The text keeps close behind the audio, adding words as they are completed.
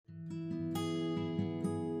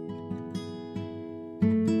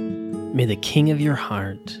May the king of your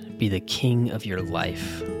heart be the king of your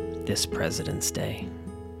life this President's Day.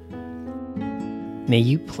 May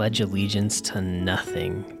you pledge allegiance to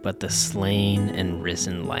nothing but the slain and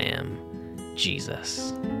risen Lamb,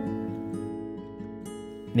 Jesus.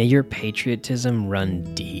 May your patriotism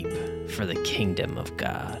run deep for the kingdom of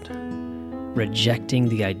God, rejecting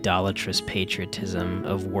the idolatrous patriotism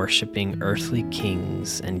of worshiping earthly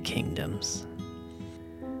kings and kingdoms.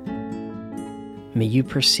 May you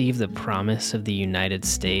perceive the promise of the United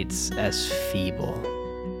States as feeble,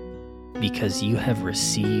 because you have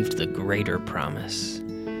received the greater promise,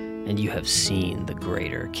 and you have seen the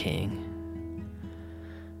greater King.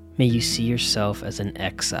 May you see yourself as an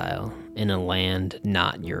exile in a land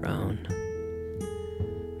not your own.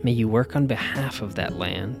 May you work on behalf of that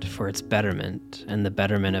land for its betterment and the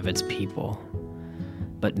betterment of its people,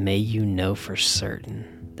 but may you know for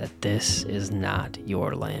certain that this is not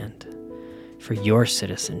your land, for your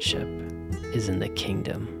citizenship is in the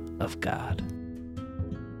kingdom of God.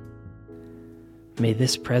 May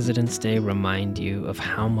this President's Day remind you of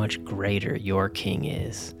how much greater your king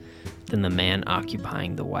is than the man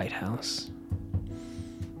occupying the White House.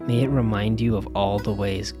 May it remind you of all the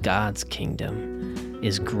ways God's kingdom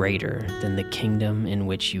is greater than the kingdom in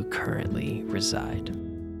which you currently reside.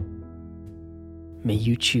 May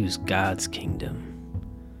you choose God's kingdom.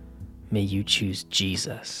 May you choose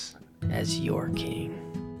Jesus as your King.